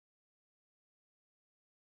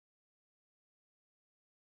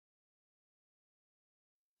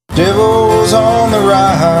Devil's on the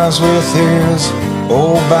rise with his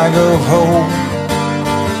old bag of hope.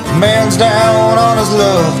 Man's down on his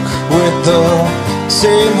luck with the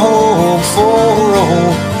same hope for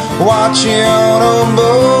hope. Watching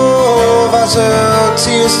above as the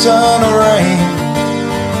tears turn to rain.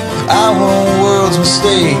 Our world's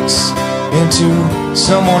mistakes into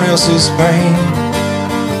someone else's pain.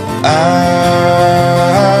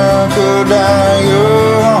 I could die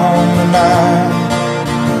young tonight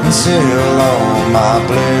and sell all my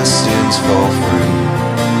blessings for free.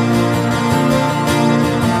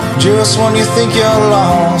 Just when you think you're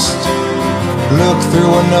lost, look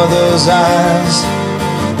through another's eyes.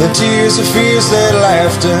 The tears of fears, their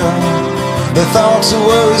laughter, the thoughts of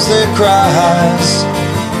worries, their cries.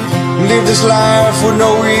 Live this life with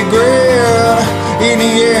no regret. In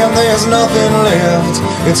the end there's nothing left.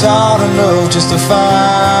 It's hard enough just to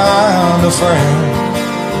find a friend.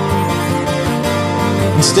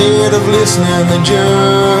 Instead of listening they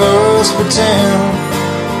just pretend.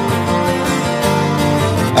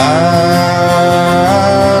 I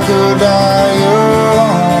could die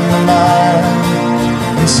young tonight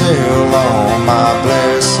and sell all my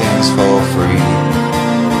blessings for free.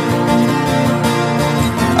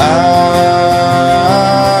 I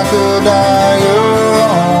could die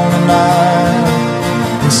young tonight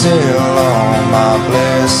and sell all my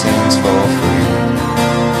blessings for free.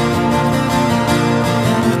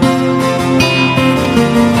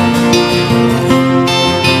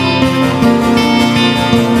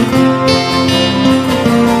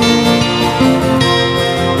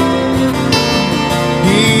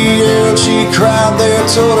 She cried, they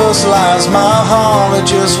told us lies. My heart, it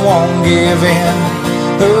just won't give in.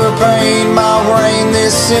 Her pain, my rain,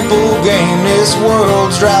 this simple game. This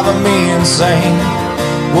world's driving me insane.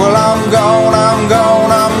 Well, I'm gone, I'm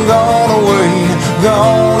gone, I'm gone away.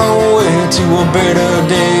 Gone away to a better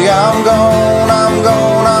day. I'm gone, I'm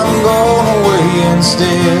gone, I'm gone away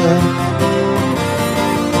instead.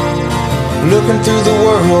 Looking through the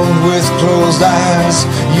world with closed eyes,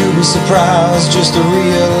 you'd be surprised just to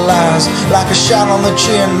realize, like a shot on the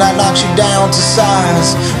chin that knocks you down to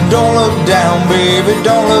size. Don't look down, baby,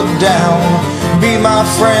 don't look down. Be my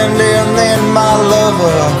friend and then my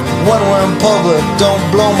lover. When we're in public, don't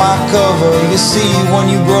blow my cover. You see, when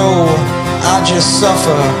you grow, I just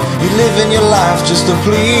suffer. You live in your life just to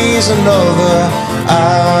please another.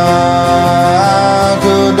 I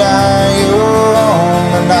could die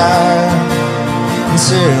young tonight and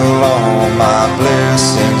sell all my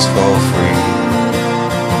blessings for free.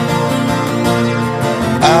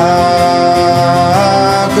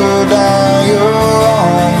 I could die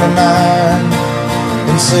young tonight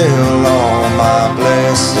and sell all my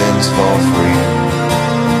blessings for free.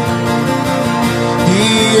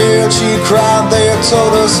 He yelled, she cried, they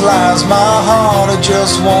told us lies. My heart, it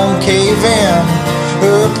just won't cave in.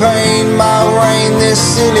 Her pain, my rain, this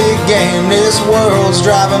silly game. This world's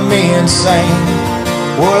driving me insane.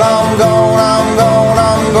 Well, I'm gone, I'm gone,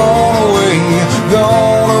 I'm gone away.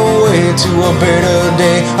 Gone away to a better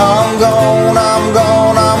day. I'm gone, I'm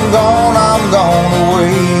gone, I'm gone, I'm gone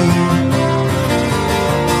away.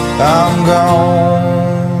 I'm gone.